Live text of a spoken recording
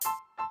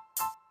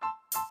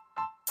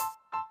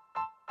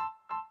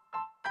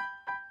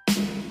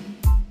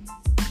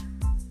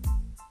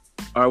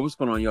All right, what's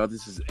going on, y'all?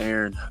 This is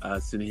Aaron,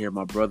 sitting here,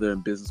 my brother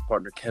and business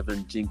partner,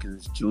 Kevin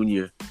Jenkins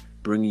Jr.,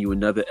 bringing you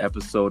another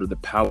episode of the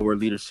Power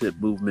Leadership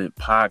Movement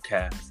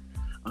podcast.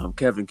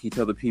 Kevin, can you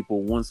tell the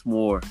people once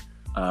more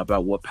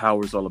about what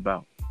power is all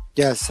about?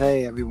 Yes,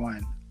 hey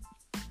everyone.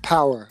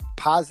 Power,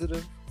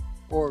 positive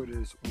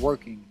orators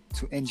working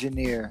to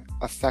engineer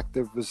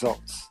effective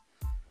results.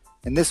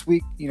 And this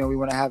week, we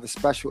want to have a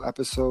special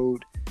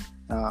episode.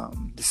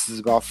 This is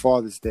about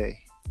Father's Day.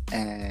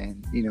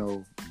 And,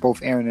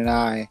 both Aaron and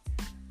I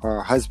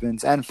are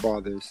husbands and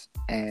fathers.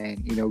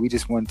 And, we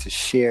just wanted to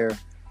share,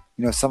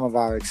 some of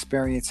our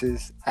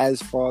experiences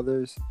as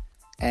fathers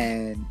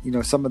and,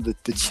 some of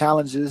the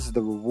challenges,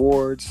 the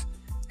rewards,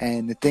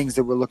 and the things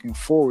that we're looking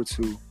forward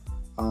to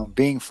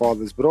being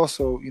fathers, but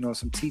also,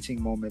 some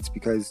teaching moments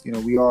because,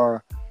 we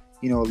are,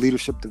 a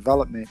leadership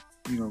development,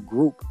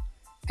 group.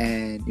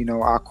 And,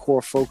 our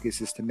core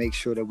focus is to make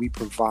sure that we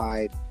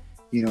provide,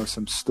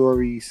 some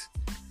stories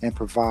and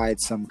provide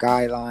some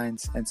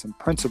guidelines and some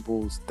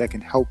principles that can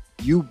help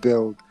you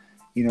build,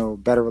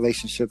 better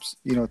relationships,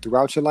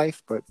 throughout your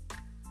life. But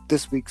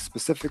this week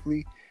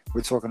specifically,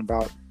 we're talking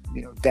about,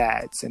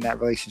 dads and that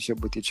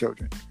relationship with your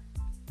children.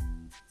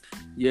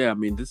 Yeah, I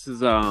mean, this is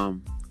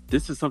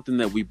something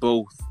that we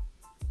both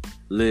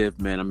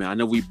live, man. I mean, I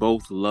know we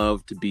both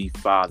love to be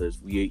fathers.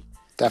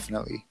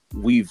 Definitely.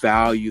 We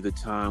value the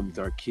time with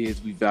our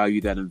kids. We value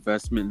that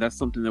investment. And that's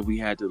something that we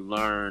had to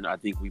learn. I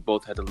think we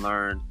both had to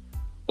learn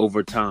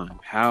over time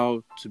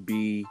how to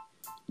be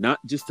not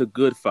just a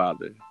good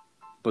father,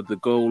 but the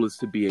goal is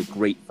to be a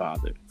great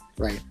father.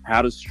 Right.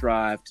 How to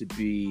strive to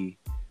be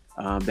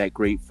that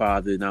great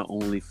father, not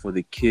only for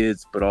the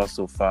kids, but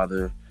also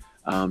father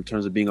in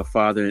terms of being a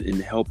father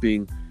and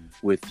helping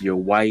with your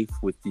wife,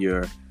 with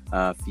your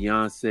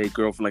fiance,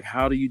 girlfriend. Like,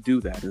 how do you do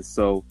that? And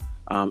so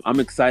I'm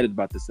excited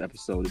about this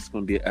episode. It's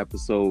going to be an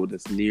episode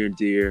that's near and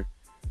dear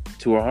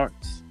to our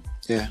hearts.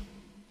 Yeah.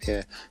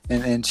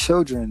 And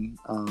children,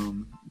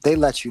 they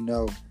let you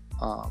know,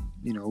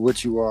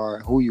 what you are,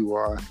 who you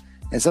are.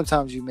 And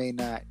sometimes you may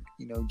not,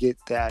 get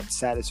that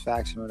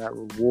satisfaction or that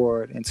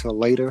reward until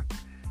later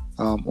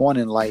on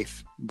in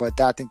life. But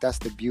I think that's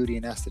the beauty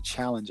and that's the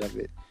challenge of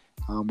it.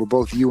 We're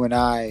both, you and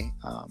I,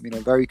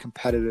 very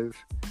competitive,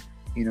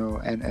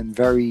 and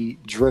very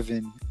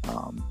driven,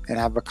 and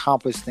have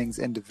accomplished things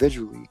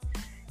individually.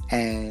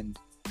 And,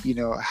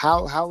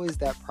 how is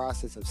that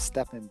process of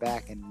stepping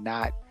back and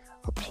not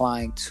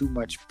applying too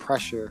much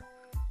pressure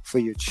for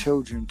your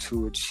children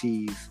to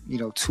achieve,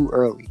 too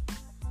early?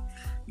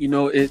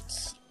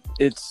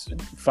 It's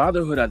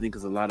fatherhood, I think,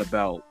 is a lot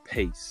about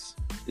pace.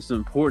 It's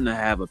important to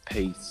have a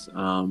pace.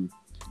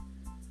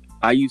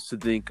 I used to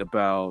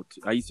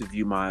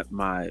view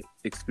my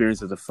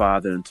experience as a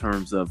father in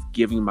terms of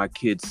giving my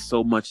kids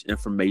so much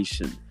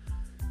information,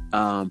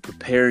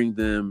 preparing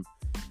them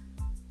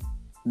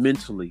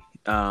mentally,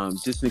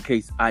 just in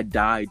case I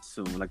died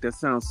soon. Like, that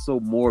sounds so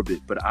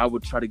morbid, but I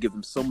would try to give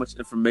them so much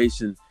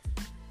information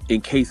in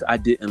case I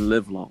didn't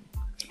live long.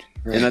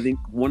 Right. And I think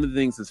one of the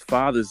things as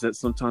fathers that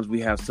sometimes we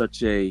have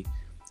such a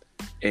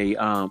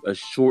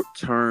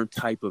short-term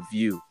type of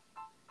view,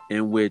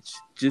 in which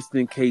just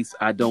in case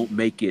I don't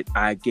make it,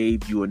 I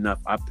gave you enough.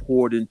 I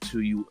poured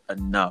into you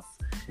enough.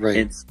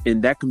 Right.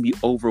 And that can be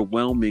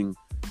overwhelming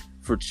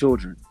for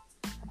children.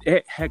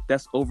 Heck,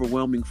 that's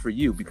overwhelming for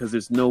you because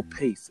there's no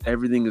pace.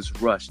 Everything is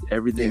rushed.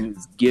 Everything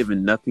is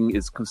given. Nothing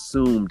is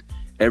consumed.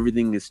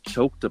 Everything is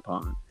choked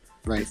upon.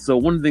 Right. So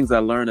one of the things I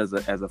learned as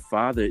a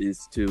father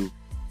is to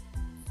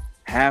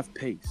have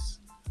pace,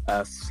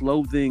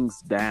 slow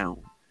things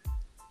down.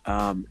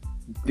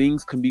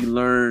 Things can be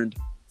learned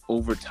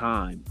over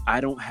time.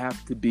 I don't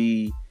have to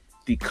be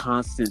the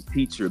constant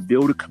teacher.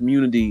 Build a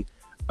community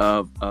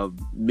of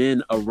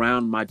men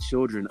around my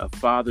children, of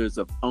fathers,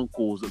 of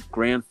uncles, of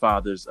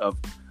grandfathers, of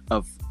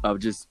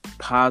just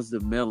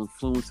positive male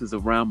influences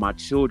around my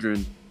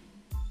children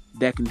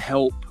that can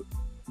help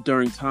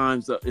during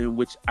times in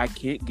which I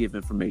can't give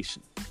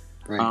information.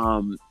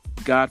 Right.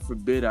 God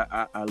forbid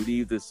I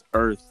leave this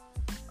earth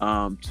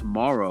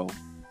tomorrow,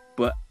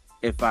 but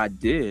if I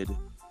did,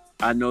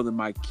 I know that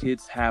my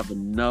kids have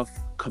enough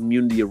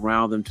community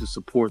around them to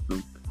support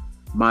them.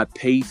 My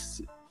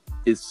pace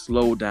is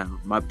slowed down.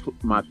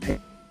 My pace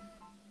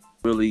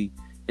really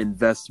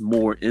invest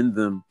more in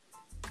them,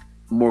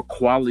 more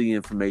quality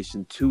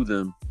information to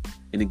them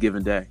in a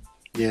given day.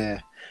 Yeah,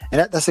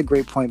 and that's a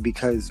great point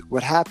because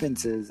what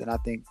happens is, and I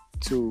think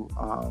too,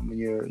 when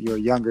you're a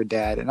younger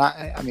dad, and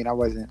I mean I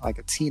wasn't like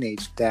a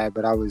teenage dad,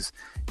 but I was,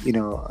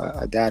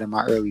 a dad in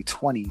my early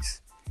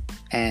 20s,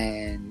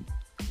 and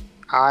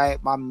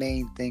my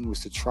main thing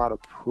was to try to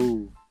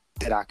prove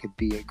that I could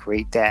be a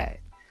great dad.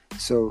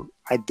 So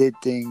I did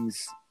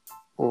things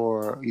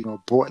or,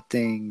 bought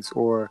things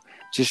or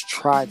just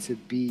tried to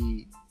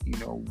be,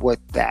 what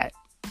that,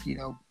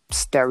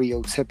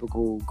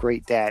 stereotypical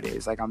great dad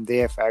is. Like, I'm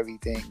there for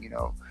everything,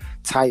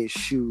 tie your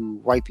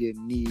shoe, wipe your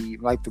knee,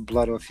 wipe the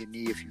blood off your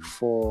knee if you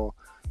fall,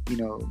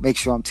 make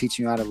sure I'm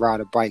teaching you how to ride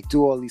a bike,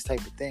 do all these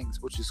type of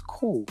things, which is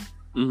cool.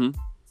 Mm-hmm.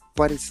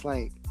 But it's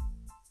like,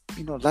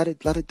 let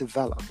it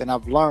develop. And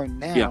I've learned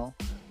now,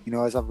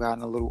 as I've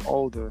gotten a little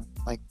older,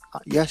 like,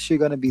 yes, you're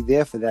going to be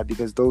there for that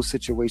because those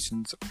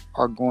situations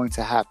are going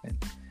to happen.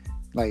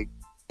 Like,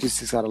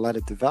 just got to let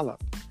it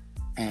develop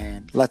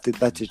and let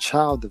your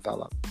child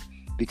develop.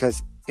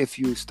 Because if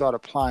you start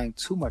applying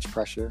too much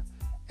pressure,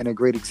 and a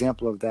great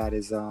example of that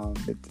is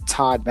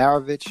Todd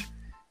Maravich.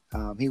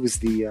 He was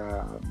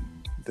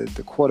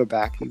the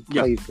quarterback. He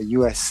played for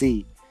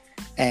USC.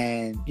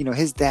 And,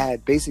 his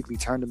dad basically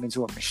turned him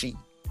into a machine.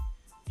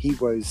 He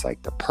was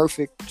like the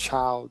perfect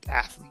child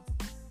athlete,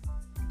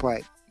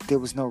 but there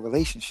was no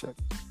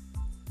relationship.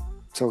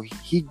 So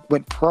he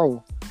went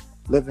pro,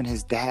 living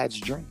his dad's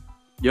dream.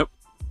 Yep.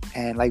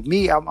 And like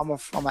me, I'm an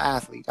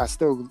athlete. I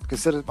still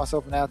consider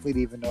myself an athlete,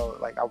 even though,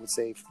 like, I would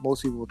say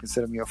most people would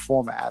consider me a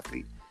former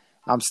athlete.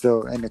 I'm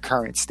still in the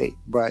current state.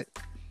 But,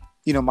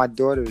 my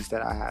daughters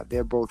that I have,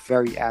 they're both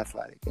very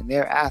athletic, and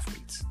they're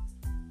athletes.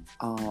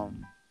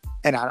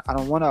 And I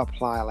don't want to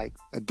apply, like,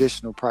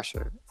 additional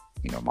pressure.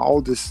 My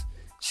oldest,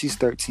 she's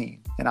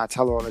 13, and I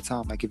tell her all the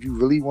time, like, if you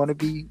really want to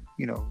be,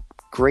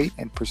 great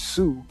and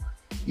pursue,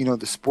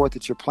 the sport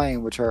that you're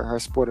playing, which her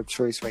sport of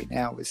choice right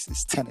now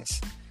is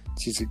tennis.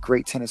 She's a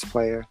great tennis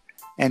player,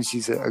 and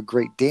she's a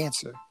great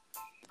dancer.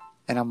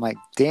 And I'm like,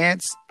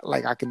 dance,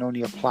 like, I can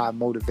only apply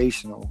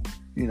motivational,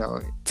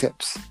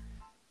 tips.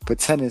 But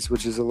tennis,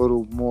 which is a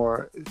little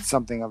more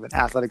something of an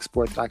athletic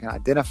sport that I can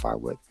identify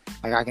with,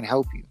 like, I can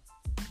help you.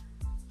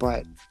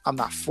 But I'm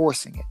not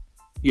forcing it.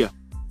 Yeah.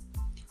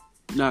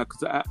 No,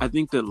 because I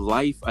think that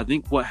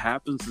what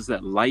happens is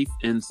that life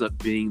ends up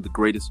being the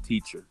greatest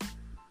teacher.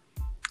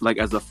 Like,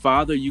 as a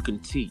father, you can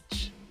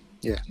teach.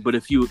 Yeah. But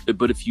if you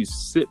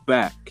sit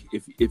back,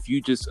 if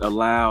you just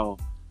allow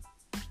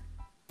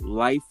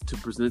life to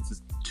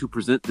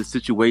present the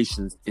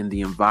situations in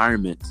the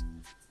environment,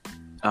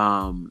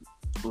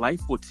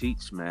 life will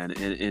teach, man.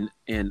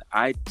 And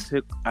I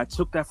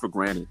took that for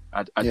granted.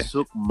 I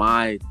took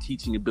my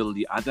teaching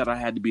ability. I thought I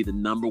had to be the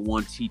number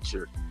one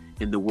teacher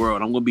in the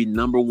world. I'm going to be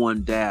number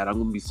one dad. I'm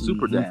going to be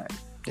super dad.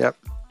 Yep.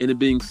 And in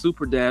being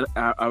super dad,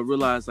 I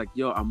realized, like,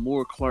 I'm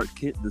more Clark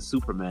Kent than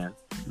Superman.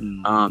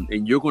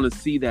 And you're going to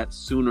see that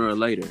sooner or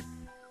later.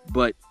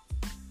 But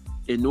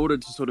in order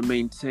to sort of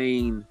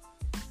maintain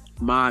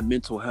my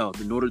mental health,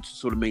 in order to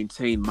sort of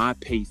maintain my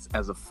pace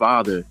as a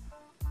father,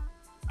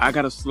 I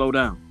got to slow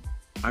down.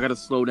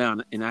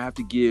 And I have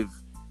to give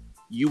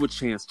you a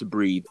chance to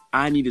breathe.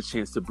 I need a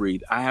chance to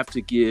breathe. I have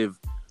to give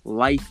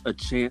life a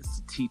chance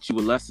to teach you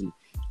a lesson.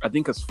 I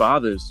think as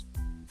fathers,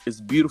 it's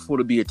beautiful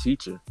to be a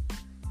teacher,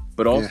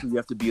 but also you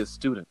have to be a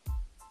student.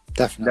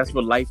 Definitely. That's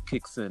where life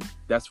kicks in.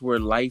 That's where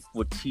life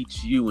will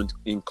teach you,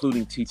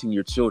 including teaching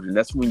your children.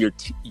 That's when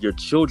your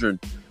children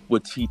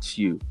will teach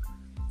you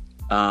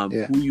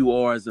who you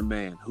are as a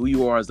man, who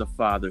you are as a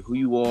father, who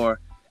you are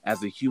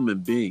as a human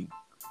being.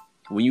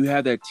 When you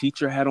have that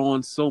teacher hat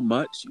on so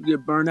much, you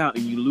get burnt out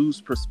and you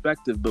lose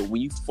perspective. But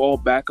when you fall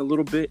back a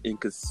little bit and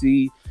can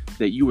see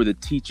that you are the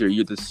teacher,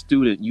 you're the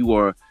student,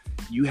 you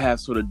have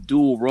sort of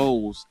dual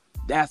roles,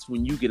 that's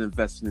when you get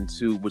invested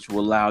into, which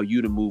will allow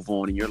you to move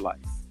on in your life.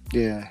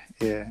 Yeah.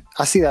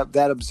 I see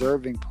that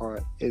observing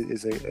part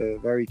is a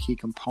very key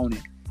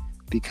component,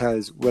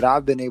 because what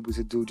I've been able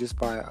to do just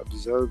by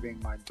observing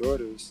my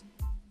daughters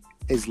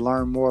is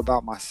learn more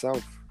about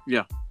myself.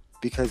 Yeah.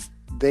 Because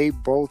they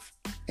both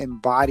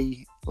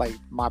embody, like,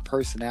 my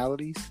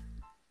personalities,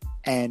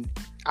 and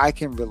I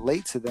can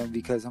relate to them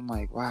because I'm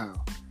like,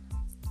 wow,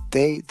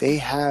 they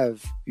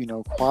have,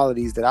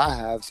 qualities that I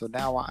have. So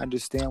now I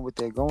understand what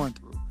they're going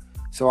through.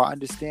 So I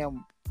understand,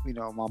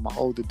 my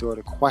older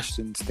daughter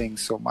questions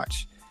things so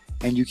much,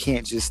 and you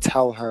can't just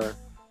tell her,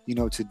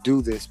 to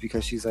do this,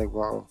 because she's like,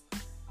 well,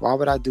 why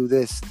would I do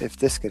this if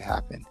this could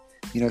happen?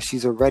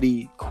 She's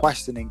already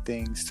questioning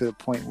things to the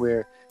point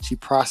where she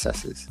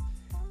processes.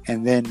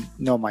 And then,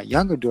 my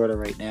younger daughter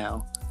right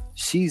now,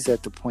 she's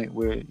at the point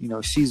where,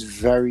 she's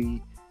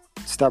very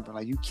stubborn.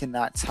 Like, you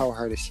cannot tell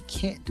her that she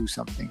can't do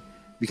something,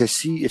 because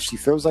if she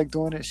feels like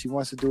doing it, she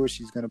wants to do it,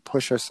 she's going to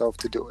push herself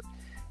to do it,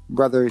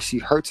 whether she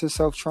hurts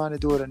herself trying to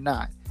do it or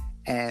not.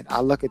 And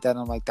I look at that and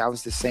I'm like, that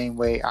was the same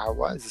way I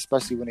was,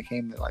 especially when it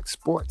came to, like,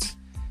 sports.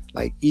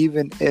 Like,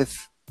 even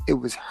if it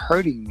was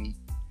hurting me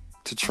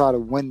to try to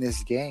win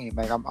this game,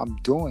 like, I'm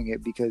doing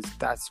it because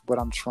that's what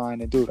I'm trying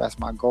to do. That's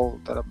my goal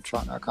that I'm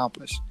trying to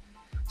accomplish.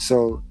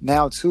 So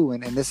now too,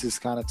 and this is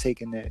kind of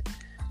taking it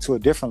to a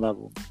different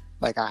level.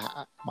 Like,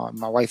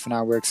 my wife and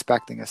I were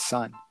expecting a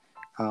son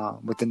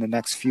within the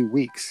next few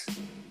weeks.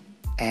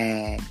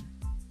 And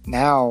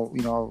now,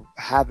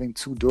 having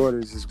two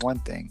daughters is one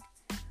thing,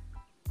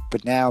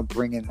 but now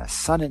bringing a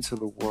son into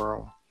the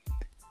world,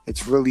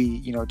 it's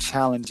really,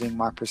 challenging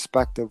my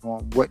perspective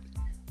on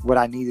what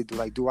I need to do.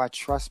 Like, do I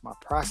trust my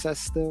process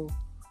still?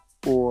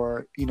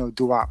 Or,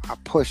 do I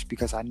push?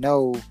 Because I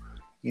know,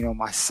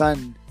 my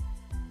son,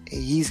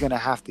 he's going to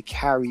have to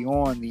carry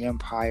on the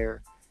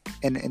empire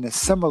in a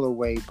similar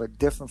way, but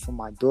different from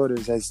my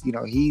daughters, as,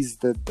 he's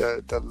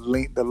the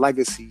link, the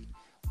legacy,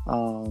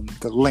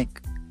 the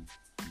link.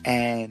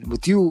 And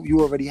with you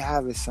already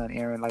have a son,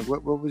 Aaron. Like,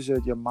 what was your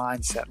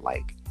mindset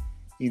like,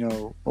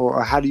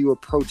 or how do you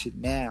approach it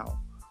now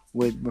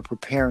with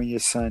preparing your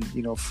son,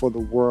 for the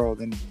world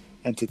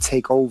and to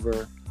take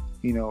over,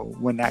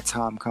 when that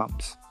time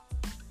comes?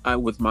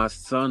 With my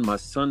son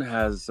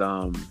has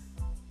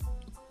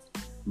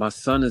my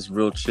son is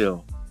real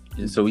chill.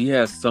 And so he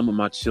has some of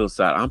my chill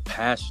side. I'm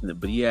passionate,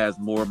 but he has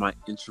more of my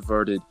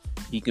introverted.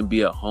 He can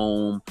be at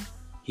home.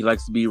 He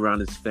likes to be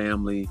around his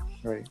family.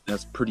 Right.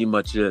 That's pretty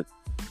much it.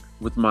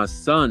 With my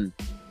son,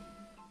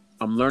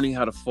 I'm learning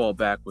how to fall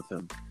back with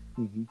him,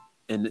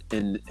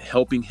 and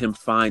helping him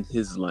find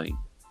his lane.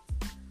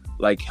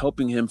 Like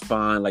helping him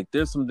find, like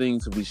there's some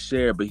things that we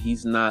share, but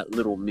he's not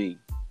little me.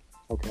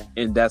 Okay.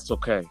 And that's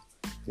okay.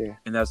 Yeah.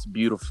 And that's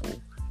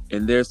beautiful.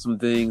 And there's some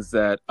things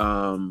that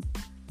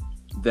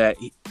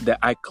that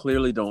I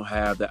clearly don't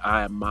have that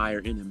I admire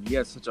in him. He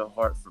has such a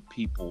heart for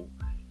people.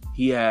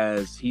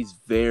 He's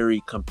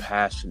very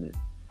compassionate.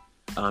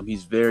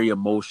 He's very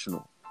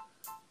emotional.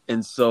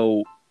 And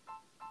so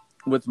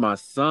with my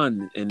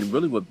son, and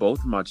really with both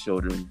of my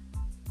children,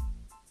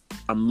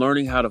 I'm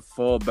learning how to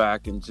fall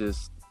back and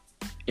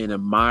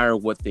admire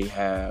what they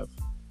have,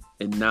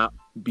 and not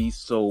be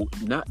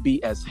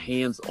as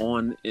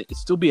hands-on.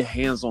 Still be a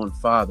hands-on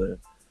father.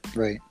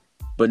 Right.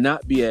 But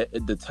not be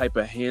the type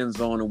of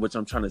hands-on in which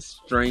I'm trying to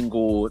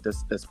strangle.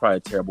 That's probably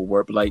a terrible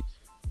word, but like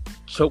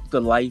choke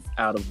the life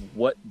out of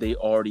what they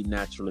already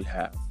naturally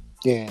have.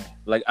 Yeah.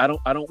 Like I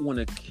don't want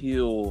to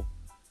kill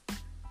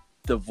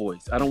the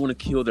voice. I don't want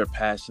to kill their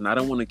passion. I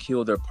don't want to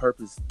kill their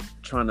purpose,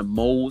 trying to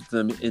mold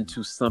them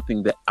into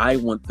something that I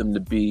want them to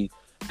be,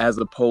 as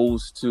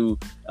opposed to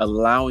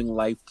allowing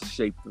life to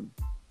shape them,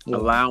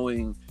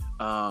 allowing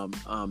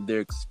their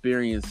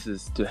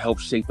experiences to help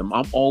shape them.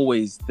 I'm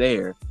always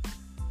there,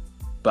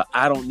 but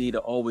I don't need to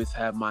always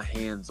have my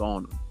hands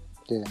on them.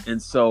 Yeah.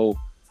 And so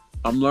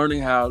I'm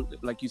learning how,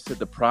 like you said,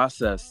 the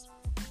process.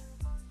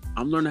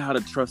 I'm learning how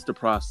to trust the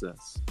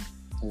process.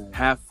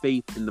 Have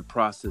faith in the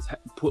process.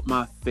 Put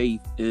my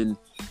faith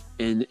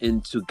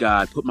into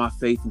God. Put my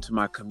faith into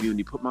my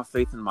community. Put my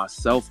faith in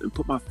myself, and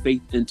put my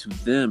faith into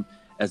them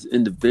as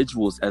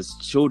individuals, as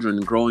children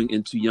growing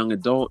into young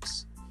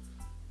adults,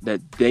 that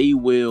they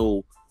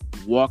will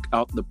walk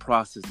out the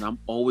process. And I'm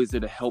always there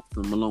to help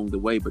them along the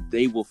way, but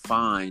they will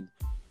find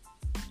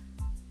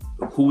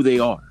who they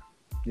are.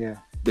 Yeah.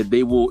 That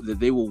they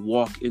will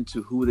walk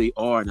into who they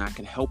are, and I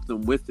can help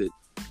them with it.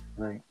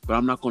 Right. But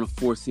I'm not going to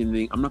force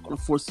anything. I'm not going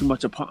to force too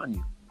much upon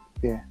you.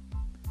 Yeah.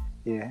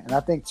 Yeah. And I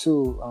think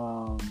too,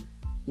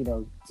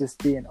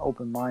 just being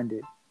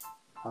open-minded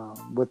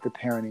with the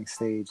parenting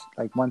stage.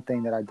 Like one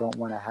thing that I don't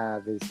want to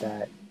have is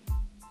that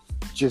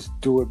just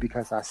do it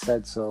because I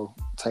said so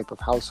type of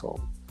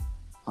household.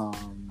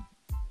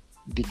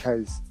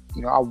 Because,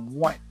 I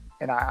want,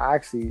 and I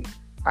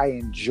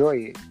enjoy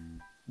it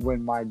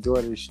when my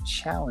daughters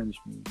challenge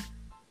me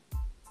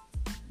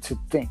to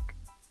think,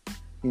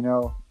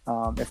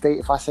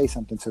 if I say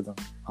something to them,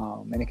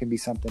 and it can be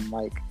something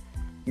like,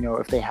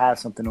 if they have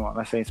something on,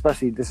 I say,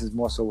 especially this is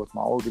more so with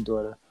my older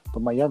daughter,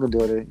 but my younger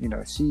daughter,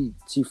 she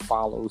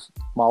follows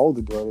my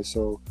older daughter,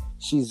 so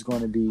she's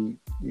going to be,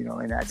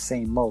 in that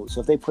same mode. So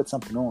if they put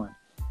something on,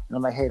 and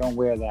I'm like, hey, don't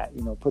wear that,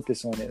 put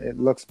this on, it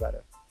looks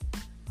better.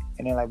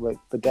 And they're like,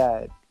 but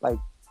Dad, like,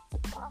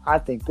 I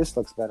think this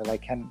looks better.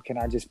 Like, can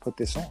I just put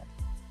this on?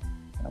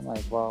 And I'm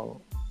like,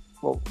 well,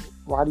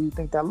 why do you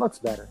think that looks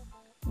better?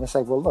 And it's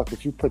like, well, look,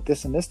 if you put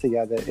this and this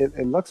together,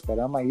 it looks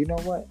better. I'm like, you know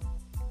what?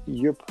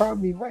 You're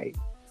probably right.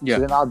 Yeah.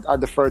 So then I'll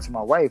defer to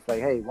my wife, like,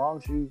 hey, why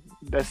don't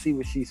let's see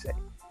what she say.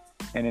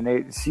 And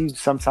then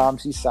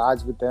sometimes she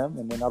sides with them,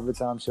 and then other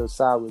times she'll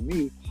side with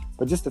me.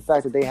 But just the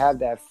fact that they have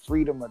that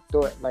freedom of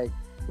thought, like,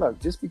 look,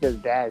 just because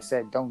Dad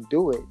said don't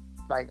do it,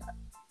 like,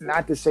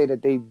 not to say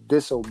that they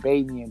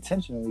disobey me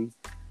intentionally,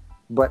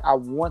 but I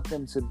want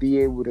them to be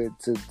able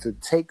to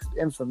take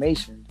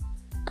information,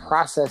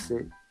 process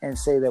it, and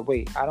say that,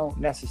 wait, I don't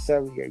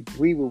necessarily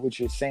agree with what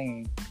you're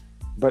saying,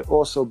 but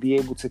also be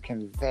able to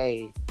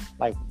convey,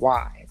 like,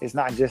 why. It's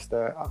not just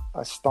a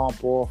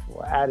stomp off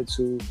or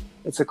attitude.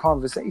 It's a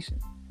conversation.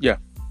 Yeah.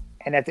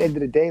 And at the end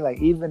of the day, like,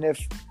 even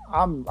if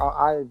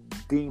I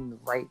deem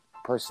right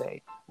per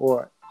se,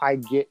 or I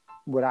get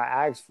what I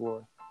asked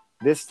for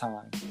this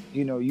time,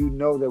 you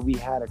know that we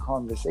had a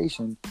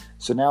conversation.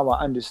 So now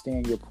I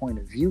understand your point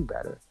of view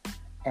better.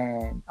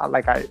 And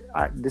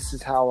this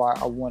is how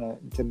I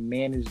want to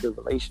manage the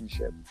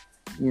relationship,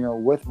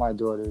 with my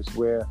daughters,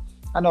 where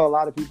I know a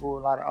lot of people, a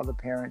lot of other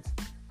parents,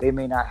 they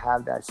may not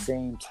have that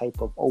same type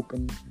of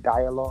open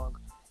dialogue,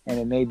 and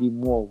it may be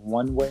more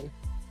one way.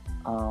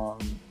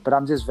 But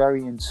I'm just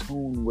very in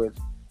tune with,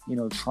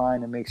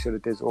 trying to make sure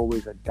that there's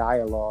always a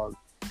dialogue,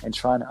 and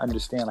trying to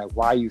understand, like,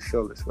 why you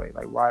feel this way.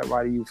 Like,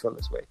 why do you feel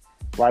this way?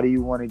 Why do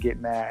you want to get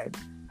mad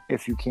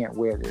if you can't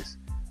wear this?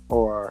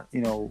 Or,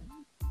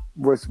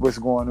 what's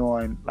going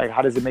on? Like,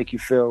 how does it make you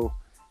feel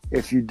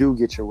if you do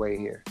get your way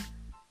here?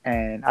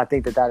 And I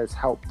think that has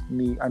helped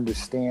me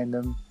understand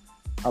them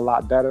a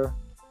lot better,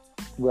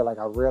 where, like,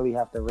 I rarely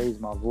have to raise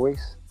my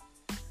voice.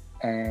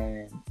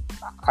 And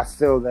I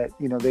feel that,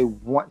 they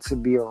want to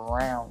be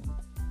around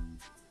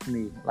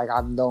me. Like,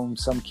 I've known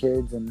some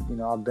kids, and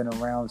I've been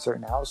around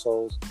certain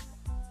households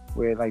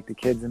where, like, the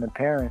kids and the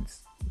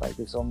parents, like,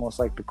 it's almost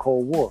like the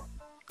Cold War.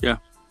 Yeah.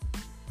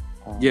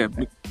 Um, Yeah,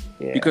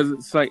 yeah, because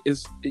it's like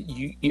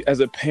you as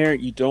a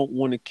parent, you don't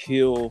want to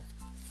kill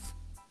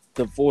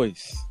the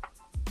voice,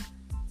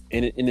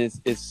 and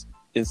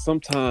and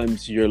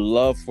sometimes your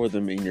love for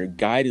them and your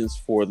guidance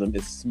for them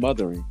is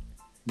smothering.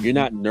 You're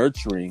not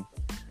nurturing.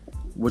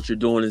 What you're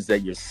doing is that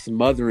you're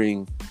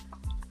smothering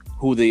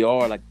who they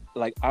are.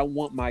 Like I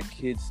want my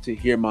kids to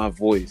hear my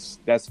voice.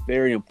 That's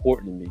very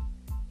important to me.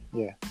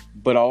 Yeah.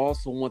 But I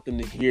also want them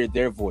to hear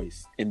their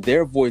voice. And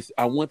their voice,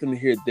 I want them to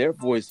hear their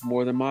voice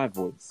more than my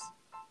voice.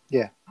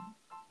 Yeah.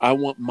 I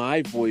want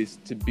my voice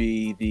to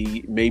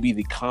be maybe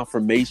the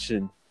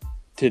confirmation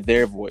to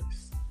their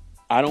voice.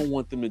 I don't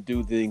want them to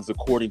do things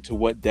according to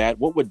what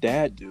would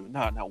dad do?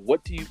 No,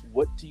 what do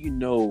you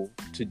know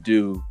to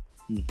do?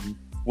 Mm-hmm.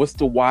 What's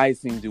the wise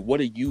thing to do? What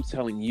are you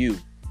telling you?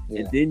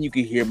 Yeah. And then you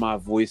can hear my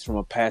voice from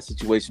a past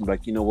situation,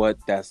 like, you know what?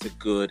 That's a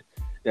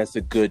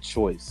good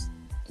choice.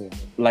 Yeah.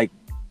 Like,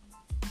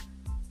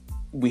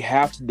 we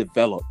have to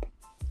develop.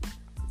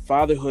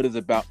 Fatherhood is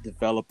about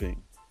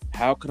developing.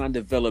 How can I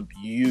develop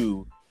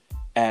you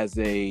as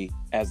a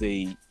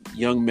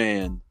young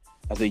man,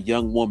 as a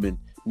young woman?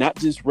 Not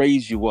just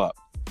raise you up,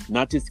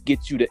 not just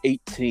get you to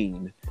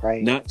 18,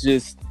 Right. Not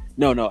just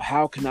no.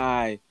 How can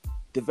I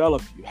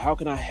develop you? How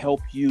can I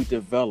help you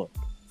develop?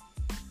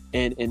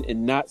 And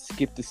not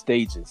skip the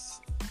stages,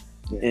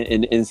 Yeah.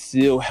 and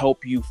still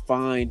help you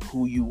find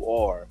who you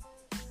are,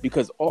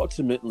 because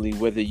ultimately,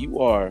 whether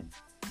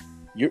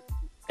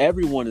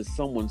everyone is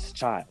someone's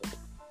child,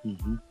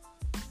 Mm-hmm.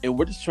 and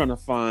we're just trying to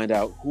find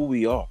out who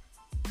we are.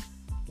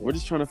 We're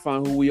just trying to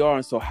find who we are,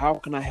 and so how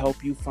can I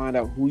help you find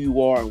out who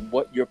you are and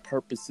what your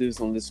purpose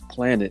is on this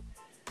planet?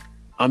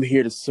 I'm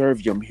here to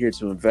serve you. I'm here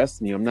to invest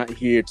in you. I'm not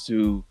here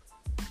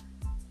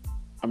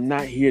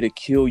to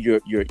kill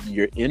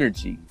your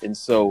energy. And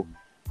so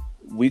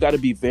we got to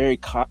be very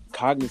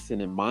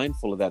cognizant and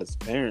mindful of that as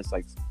parents.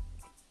 Like,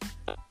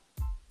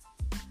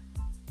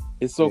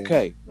 it's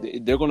okay.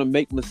 Yeah. They're going to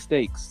make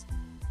mistakes.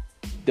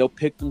 They'll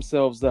pick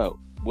themselves up.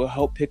 We'll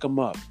help pick them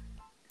up.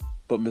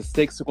 But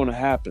mistakes are going to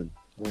happen.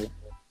 Right.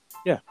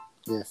 Yeah.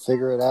 Yeah,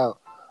 figure it out.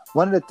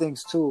 One of the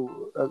things,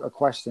 too, a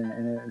question,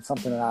 and it's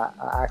something that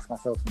I ask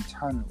myself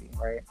internally,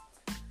 right?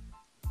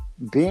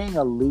 Being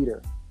a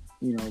leader,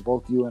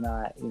 both you and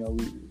I,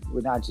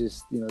 we're not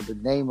just, the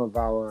name of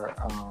our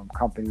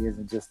company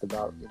isn't just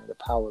about, the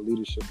power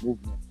leadership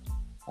movement.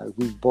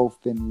 We've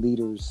both been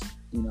leaders,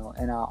 in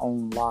our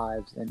own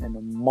lives and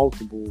in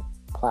multiple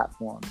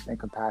platforms and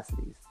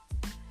capacities.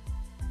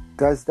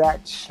 Does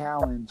that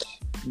challenge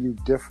you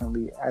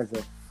differently as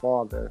a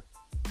father,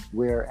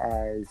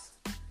 whereas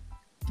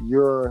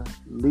your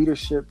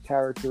leadership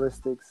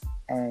characteristics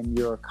and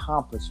your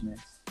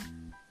accomplishments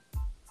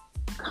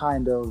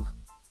kind of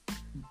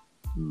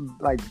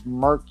like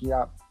murky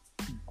up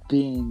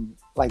being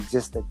like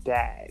just a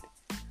dad,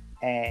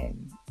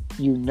 and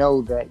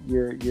that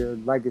your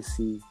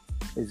legacy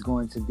is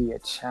going to be a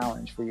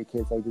challenge for your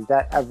kids? Like, does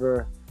that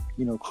ever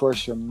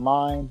cross your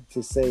mind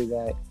to say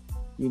that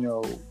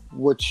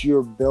what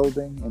you're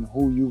building and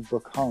who you've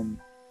become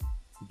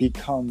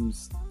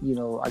becomes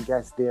I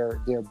guess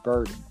their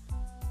burden?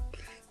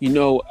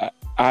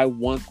 I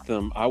want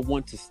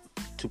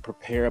to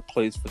prepare a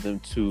place for them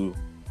to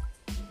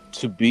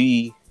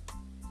be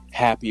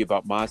happy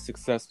about my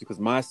success, because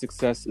my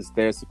success is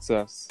their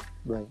success.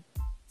 Right.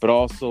 But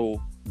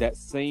also that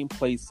same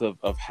place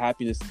of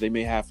happiness that they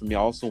may have for me, I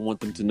also want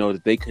them to know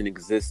that they can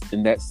exist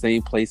in that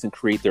same place and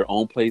create their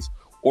own place,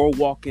 or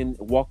walk in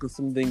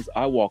some things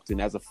I walked in.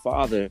 As a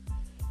father,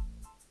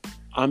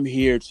 I'm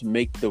here to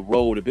make the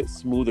road a bit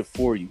smoother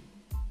for you.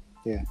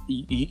 Yeah.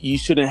 You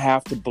shouldn't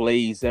have to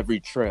blaze every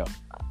trail.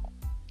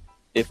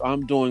 If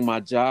I'm doing my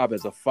job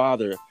as a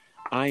father,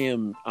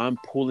 I'm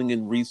pulling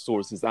in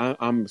resources.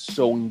 I'm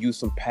showing you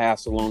some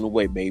paths along the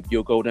way. Maybe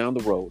you'll go down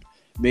the road.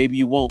 Maybe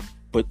you won't,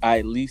 but I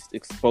at least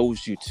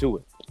expose you to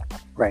it.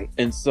 Right.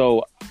 And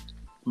so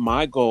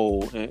my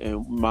goal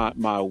and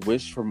my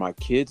wish for my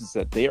kids is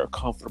that they are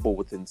comfortable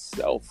within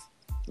self,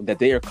 that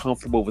they are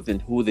comfortable within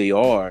who they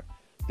are,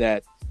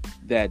 that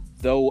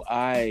though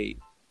I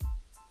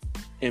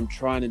am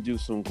trying to do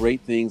some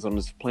great things on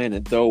this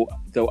planet, though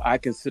I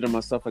consider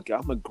myself like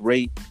I'm a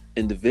great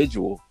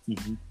individual,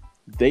 mm-hmm.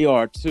 they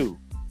are too.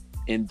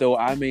 And though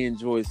I may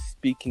enjoy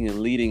speaking and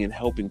leading and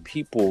helping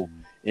people,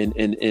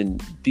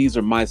 and these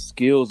are my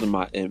skills and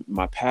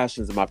my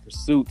passions and my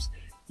pursuits,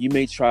 you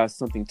may try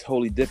something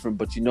totally different,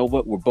 but you know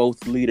what? We're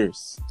both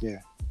leaders. Yeah.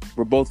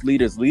 We're both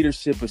leaders.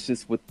 Leadership is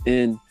just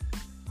within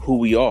who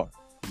we are.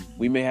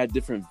 We may have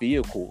different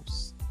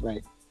vehicles.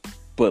 Right.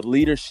 But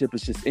leadership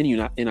is just in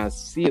you. And I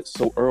see it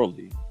so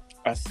early.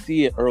 I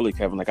see it early,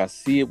 Kevin. Like, I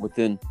see it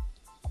within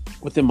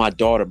my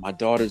daughter. My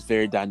daughter is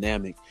very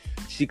dynamic.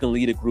 She can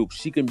lead a group.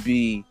 She can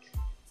be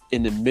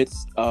in the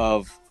midst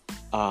of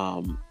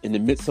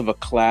a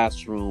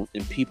classroom,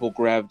 and people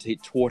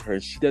gravitate toward her.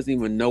 She doesn't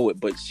even know it,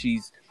 but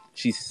she's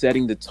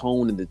setting the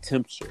tone and the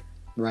temperature.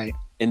 Right.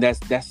 And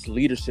that's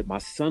leadership. My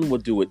son will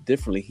do it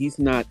differently. He's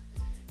not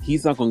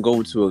going to go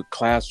into a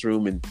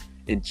classroom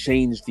and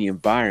change the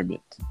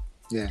environment.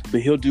 Yeah.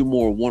 But he'll do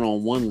more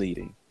one-on-one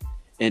leading,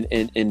 and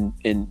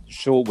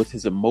show it with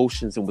his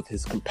emotions and with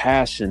his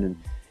compassion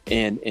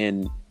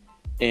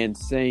and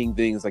saying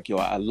things like, yo,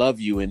 I love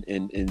you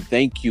and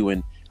thank you.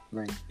 And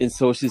Right. And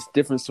so it's just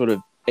different sort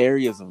of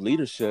areas of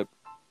leadership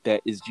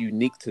that is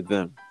unique to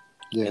them.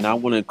 Yeah. And I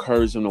want to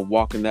encourage them to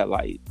walk in that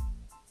light.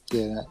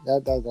 Yeah,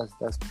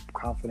 that's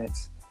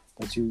confidence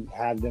that you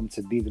have them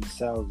to be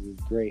themselves is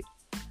great.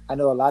 I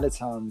know a lot of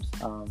times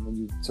when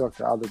you talk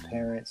to other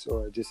parents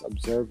or just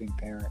observing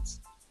parents,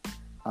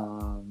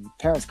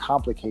 parents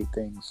complicate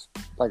things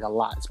like a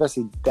lot,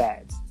 especially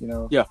dads,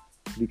 Yeah.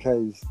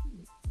 because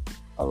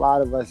a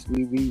lot of us,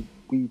 we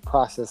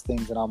process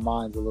things in our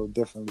minds a little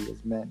differently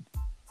as men,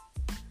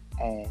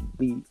 and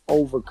we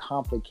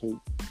overcomplicate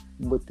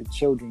what the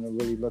children are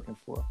really looking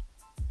for.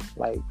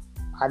 Like,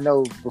 I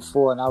know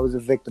before, and I was a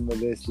victim of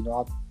this,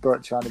 I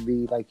thought trying to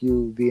be like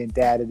you, being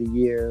dad of the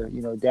year,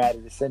 dad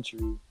of the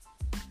century.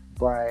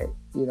 But,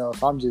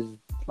 if I'm just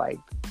like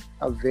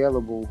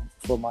available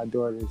for my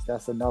daughters,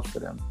 that's enough for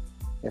them.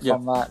 If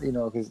I'm not,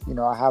 because,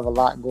 I have a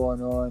lot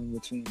going on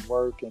between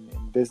work and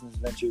business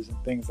ventures and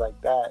things like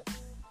that.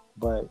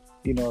 But,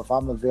 if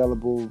I'm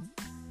available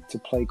to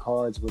play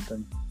cards with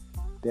them,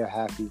 they're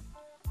happy.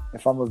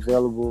 If I'm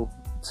available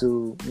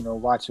to,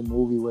 watch a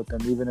movie with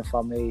them, even if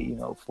I may,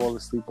 fall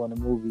asleep on the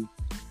movie,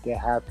 they're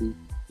happy.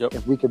 Yep.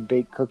 If we could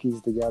bake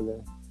cookies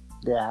together,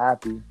 they're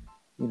happy.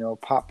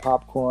 Pop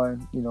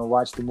popcorn,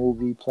 watch the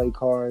movie, play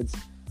cards,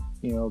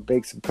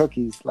 bake some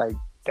cookies. Like,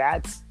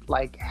 that's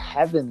like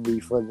heavenly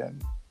for them.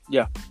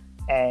 Yeah.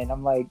 And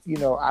I'm like,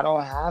 I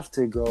don't have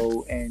to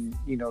go and,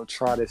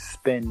 try to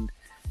spend,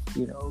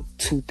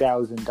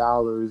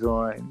 $2,000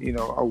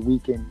 on, a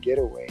weekend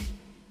getaway.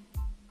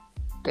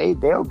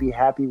 They'll be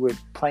happy with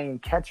playing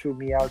catch with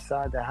me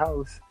outside the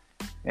house,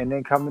 and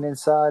then coming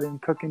inside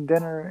and cooking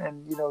dinner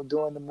and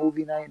doing the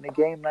movie night and the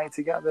game night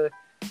together.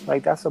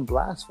 Like, that's a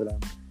blast for them.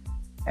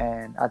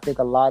 And I think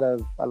a lot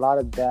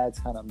of dads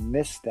kind of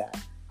miss that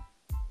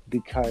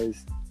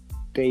because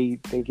they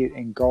get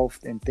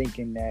engulfed in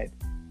thinking that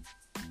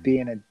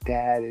being a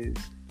dad is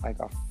like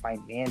a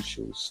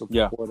financial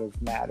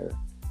supportive matter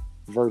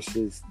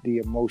versus the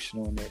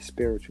emotional and the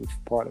spiritual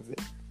part of it.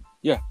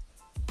 Yeah.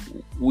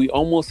 We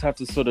almost have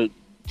to sort of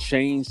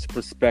change the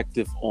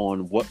perspective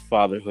on what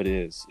fatherhood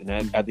is.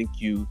 And I think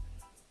you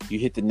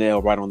hit the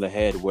nail right on the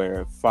head,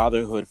 where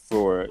fatherhood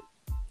for,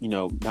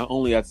 not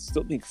only, I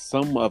still think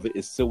some of it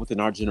is still within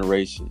our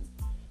generation,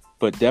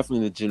 but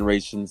definitely the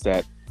generations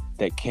that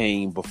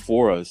came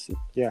before us.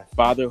 Yeah.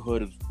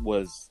 Fatherhood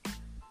was,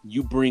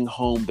 you bring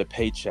home the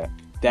paycheck.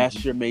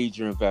 That's your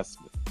major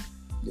investment.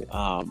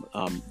 Yeah.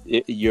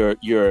 Your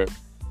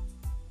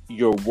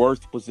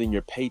worth was in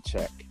your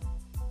paycheck.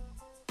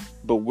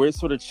 But we're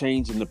sort of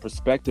changing the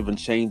perspective and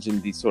changing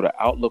the sort of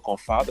outlook on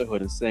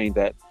fatherhood and saying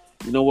that,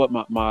 you know what,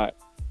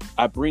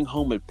 I bring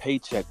home a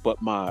paycheck,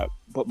 but my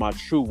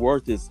true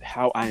worth is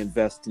how I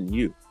invest in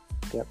you.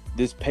 Yep.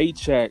 This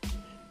paycheck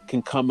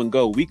can come and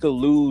go. We could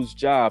lose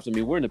jobs. I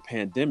mean, we're in a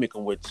pandemic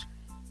in which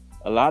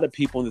a lot of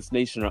people in this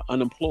nation are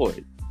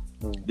unemployed.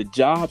 The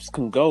jobs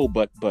can go,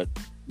 but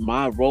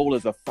my role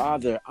as a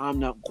father, I'm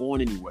not going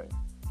anywhere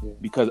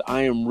because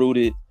I am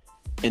rooted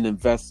in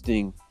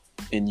investing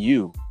in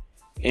you.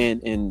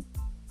 And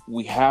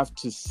we have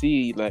to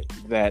see like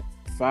that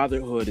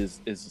fatherhood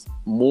is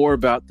more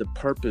about the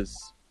purpose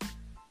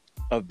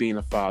of being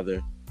a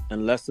father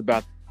and less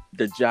about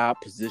the job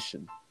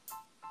position.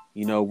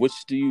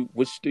 Which do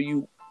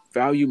you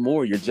value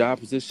more, your job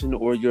position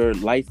or your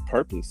life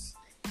purpose?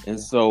 And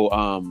so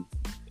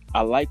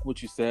I like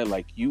what you said.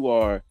 Like,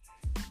 you're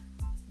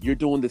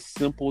doing the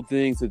simple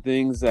things, the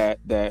things that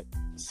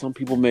some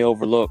people may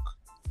overlook,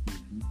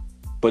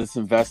 but it's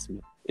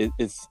investment.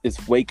 It's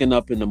waking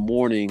up in the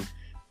morning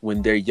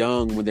when they're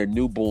young, when they're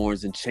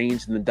newborns, and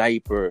changing the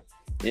diaper,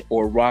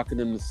 or rocking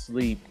them to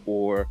sleep,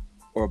 or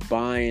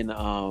buying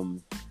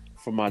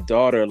for my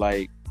daughter,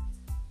 like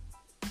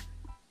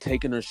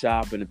taking her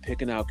shopping and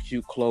picking out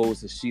cute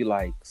clothes that she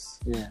likes.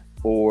 Yeah.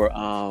 Or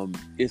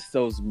it's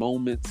those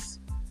moments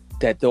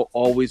that they'll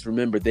always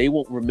remember. They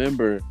won't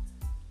remember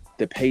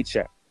the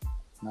paycheck.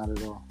 Not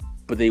at all.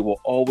 But they will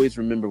always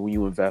remember when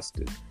you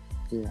invested.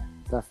 Yeah,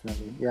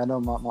 definitely. Yeah, I know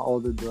my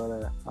older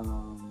daughter,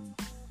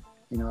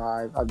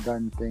 I've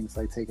done things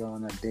like taking her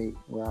on a date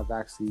where I've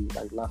actually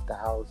like left the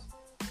house,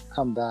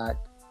 come back,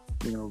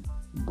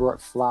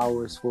 brought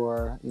flowers for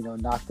her,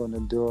 knocked on the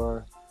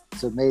door.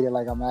 So made it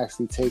like I'm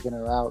actually taking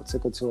her out,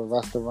 took her to a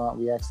restaurant.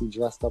 We actually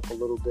dressed up a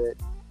little bit,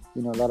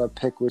 let her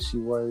pick what she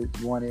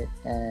wanted.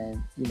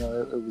 And,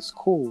 it was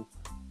cool.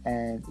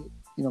 And,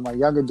 my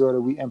younger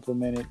daughter, we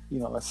implemented,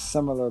 a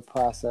similar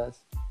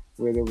process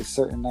where there was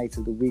certain nights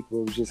of the week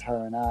where it was just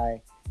her and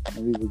I,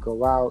 and we would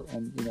go out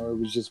and, it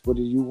was just, what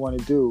do you want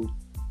to do?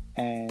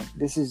 And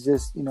this is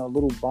just,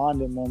 little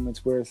bonding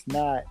moments where it's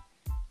not,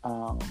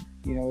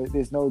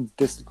 there's no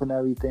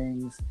disciplinary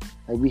things.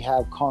 Like, we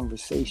have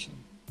conversation.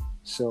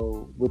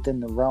 So within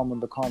the realm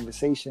of the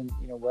conversation,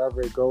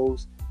 wherever it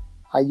goes,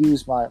 I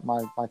use my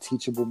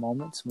teachable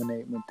moments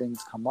when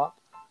things come up,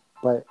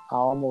 but I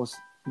almost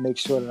make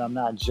sure that I'm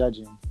not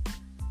judging,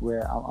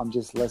 where I'm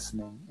just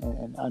listening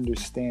and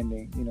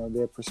understanding,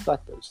 their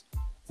perspectives.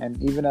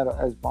 And even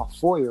as my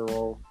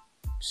 4-year-old,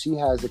 she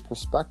has a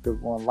perspective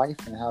on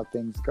life and how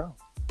things go.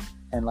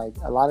 And like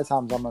a lot of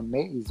times I'm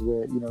amazed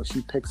where,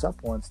 she picks up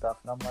on stuff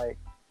and I'm like,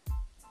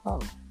 oh,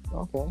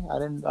 okay. I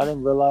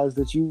didn't realize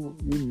that you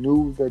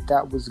knew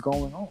that was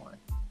going on.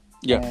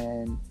 Yeah.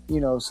 And,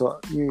 so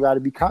you got to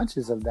be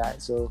conscious of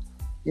that. So,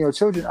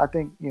 children, I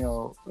think,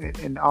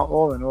 in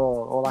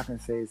all I can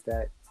say is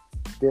that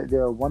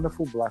they're a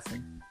wonderful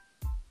blessing.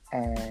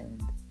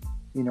 And,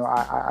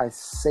 I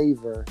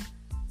savor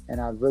and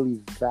I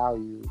really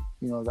value,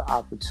 the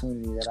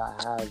opportunity that I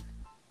have,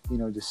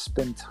 to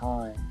spend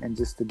time and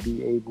just to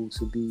be able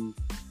to be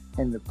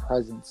in the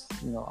presence,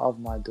 of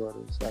my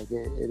daughters. Like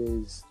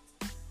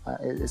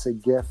it's a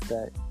gift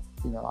that,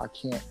 I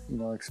can't,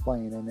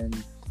 explain. And then,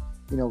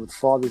 with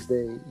Father's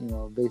Day,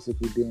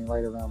 basically being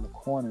right around the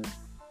corner,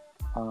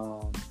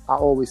 I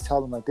always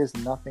tell them, like, there's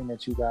nothing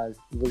that you guys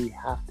really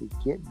have to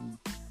get me,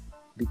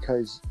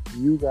 because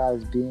you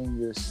guys being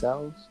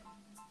yourselves,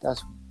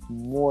 that's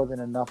more than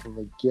enough of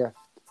a gift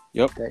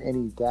that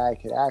any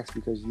dad could ask,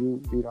 because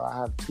I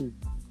have 2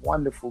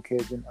 wonderful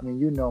kids, and I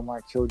mean,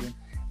 my children,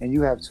 and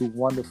you have 2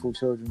 wonderful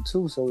children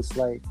too. So it's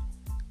like,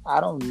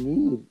 I don't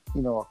need,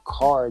 a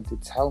card to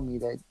tell me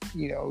that,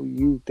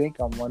 you think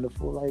I'm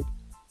wonderful. Like,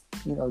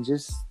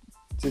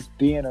 just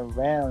being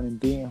around and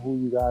being who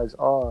you guys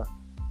are,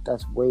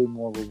 that's way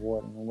more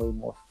rewarding and way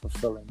more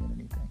fulfilling than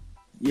anything.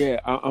 Yeah,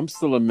 I'm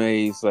still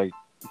amazed. Like,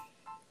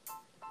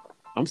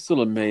 I'm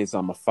still amazed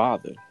I'm a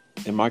father,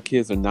 and my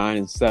kids are 9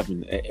 and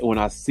 7. When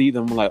I see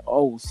them, I'm like,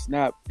 oh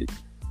snap!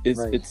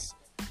 It's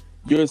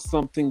you're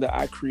something that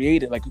I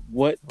created. Like,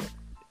 what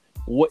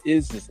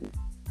is this?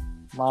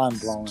 Mind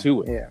blowing.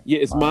 To it, yeah,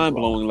 it's mind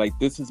blowing. Like,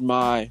 this is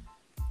my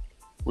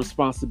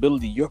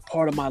responsibility. You're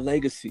part of my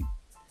legacy.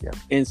 Yep.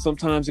 And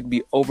sometimes it can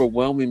be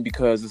overwhelming,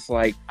 because it's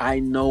like, I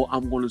know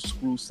I'm going to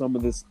screw some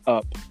of this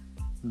up.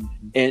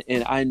 Mm-hmm.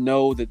 And I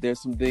know that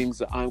there's some things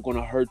that I'm going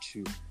to hurt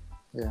you.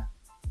 Yeah.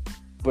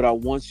 But I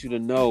want you to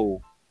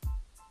know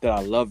that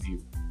I love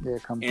you. Yeah,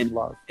 it comes from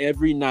love.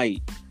 Every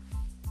night,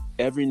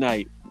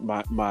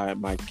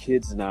 my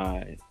kids and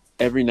I,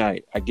 every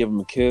night, I give them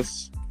a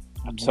kiss,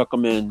 I tuck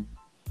them in,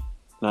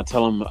 and I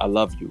tell them I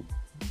love you.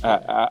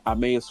 I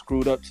may have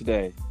screwed up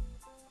today,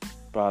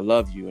 but I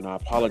love you, and I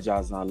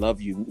apologize, and I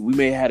love you. We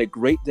may have had a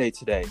great day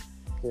today,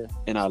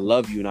 and I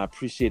love you, and I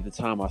appreciate the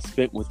time I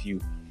spent with you.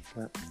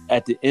 Yeah.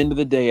 At the end of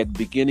the day, at the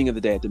beginning of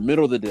the day, at the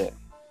middle of the day,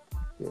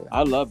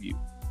 I love you.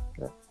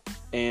 Yeah.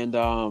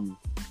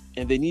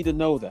 And they need to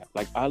know that.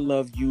 Like, I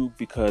love you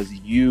because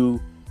you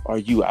are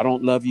you. I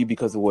don't love you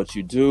because of what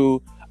you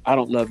do. I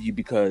don't love you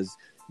because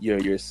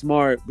you're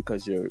smart,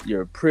 because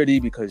you're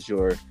pretty, because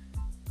you're...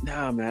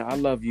 Nah, man, I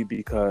love you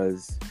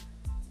because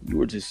you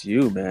were just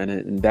you, man.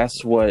 And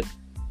that's what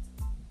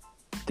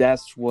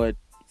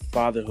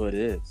fatherhood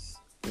is.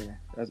 Yeah.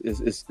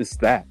 It's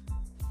that.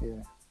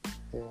 Yeah.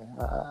 Yeah,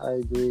 I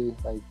agree.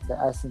 Like, the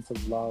essence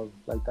of love,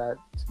 like, that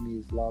to me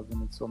is love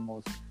in its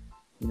almost,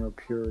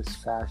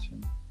 purest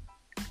fashion.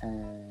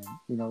 And,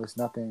 it's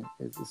nothing,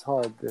 it's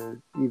hard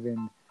to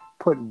even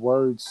put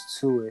words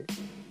to it.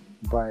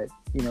 But,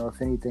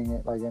 if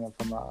anything, like,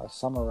 from a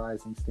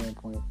summarizing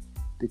standpoint,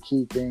 the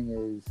key thing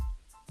is,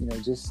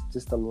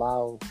 just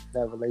allow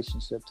that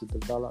relationship to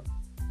develop.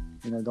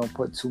 Don't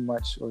put too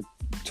much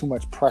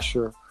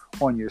pressure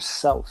on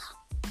yourself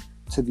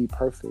to be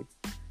perfect.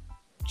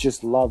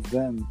 Just love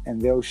them,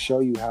 and they'll show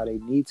you how they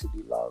need to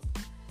be loved.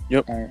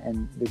 Yep.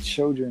 And the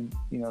children,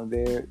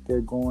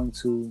 they're going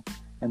to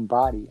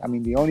embody. I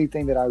mean, the only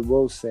thing that I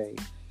will say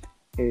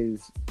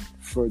is,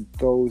 for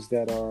those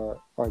that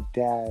are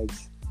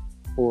dads,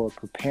 or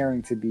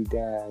preparing to be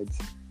dads,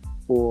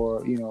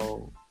 or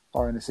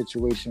are in a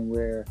situation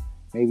where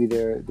maybe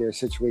their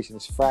situation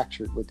is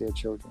fractured with their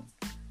children,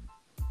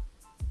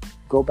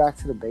 go back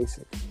to the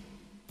basics.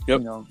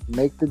 Yep.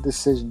 Make the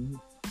decision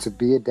to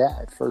be a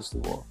dad, first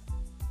of all.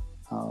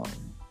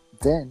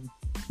 Then,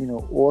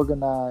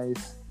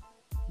 organize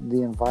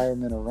the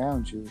environment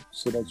around you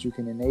so that you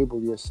can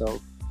enable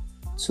yourself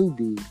to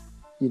be,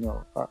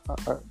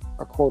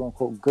 a quote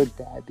unquote good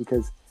dad.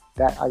 Because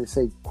that, I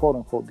say quote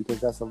unquote, because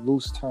that's a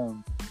loose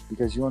term,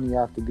 because you only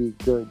have to be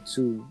good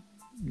to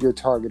your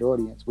target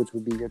audience, which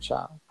would be your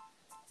child.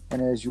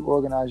 And as you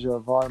organize your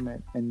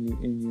environment and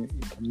you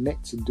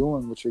commit to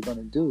doing what you're going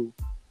to do,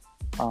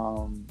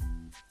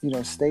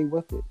 stay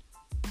with it,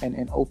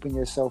 and open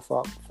yourself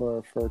up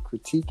for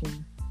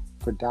critiquing,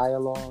 for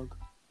dialogue,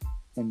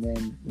 and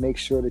then make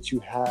sure that you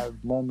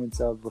have moments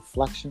of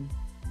reflection,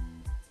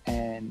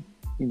 and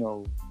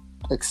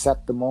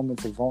accept the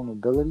moments of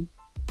vulnerability.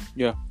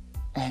 Yeah.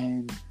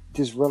 And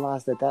just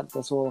realize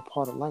that's all a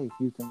part of life.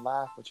 You can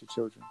laugh with your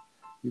children.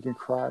 You can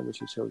cry with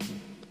your children.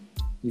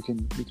 You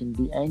can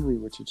be angry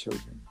with your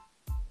children.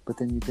 But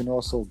then you can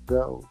also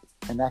build.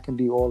 And that can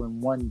be all in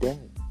one day.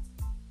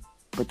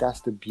 but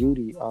that's the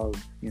beauty of,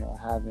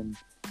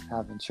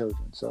 having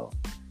children. So,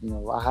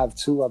 I have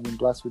two. I've been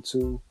blessed with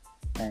two,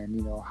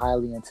 and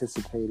highly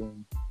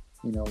anticipating,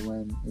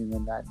 when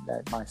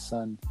that my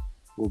son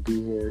will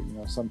be here,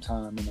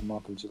 sometime in the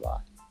month of July.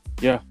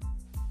 Yeah.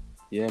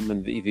 Yeah,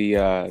 man.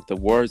 The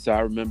words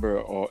I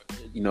remember are,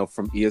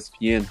 from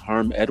ESPN,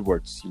 Herm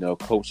Edwards.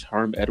 Coach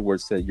Herm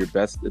Edwards said, your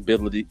best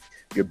ability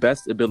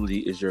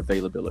is your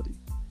availability.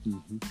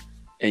 Mm-hmm.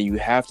 And you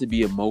have to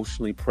be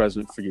emotionally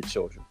present for your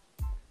children.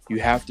 You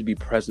have to be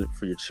present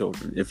for your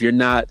children. If you're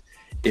not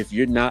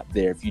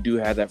there, if you do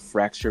have that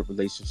fractured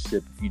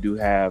relationship,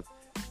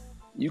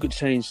 you can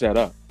change that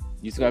up.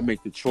 You just got to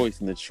make the choice,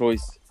 and the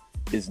choice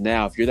is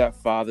now. If you're that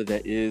father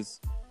that is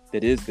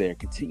there,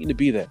 continue to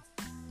be there,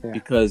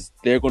 because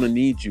they're going to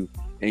need you,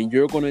 and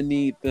you're going to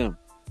need them.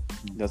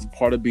 That's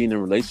part of being in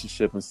a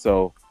relationship, and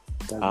so,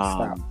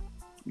 stop.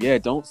 Yeah,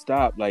 don't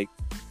stop. Like,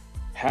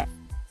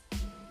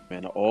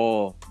 man,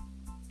 all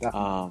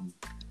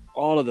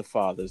of the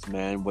fathers,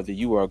 man, whether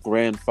you are a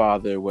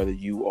grandfather, whether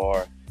you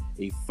are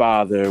a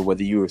father,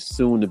 whether you are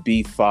soon to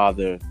be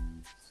father,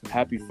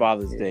 happy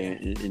Father's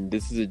Day. And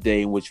this is a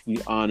day in which we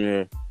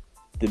honor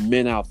the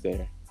men out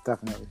there.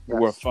 Definitely.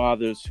 Who are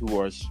fathers, who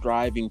are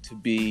striving to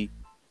be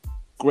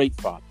great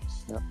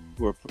fathers,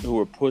 who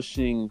are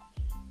pushing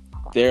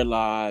their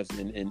lives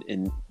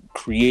and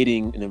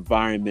creating an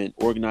environment,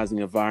 organizing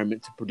an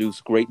environment to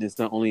produce greatness,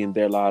 not only in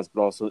their lives,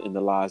 but also in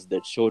the lives of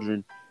their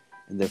children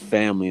and their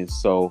families.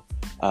 So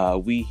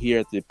we here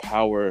at the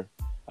Power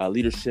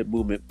Leadership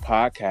Movement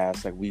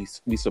podcast, like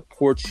we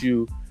support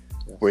you.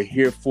 Yes. We're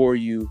here for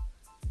you.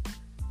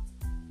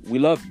 We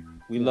love you.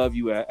 We love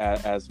you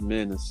as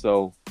men. And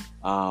so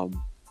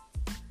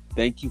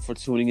thank you for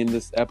tuning in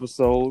this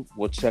episode.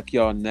 We'll check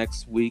y'all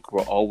next week.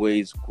 We're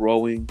always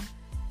growing.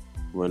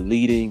 We're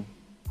leading.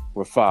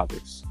 We're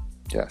fathers.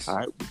 Yes. All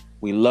right.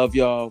 We love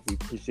y'all. We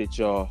appreciate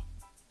y'all.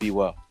 Be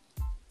well.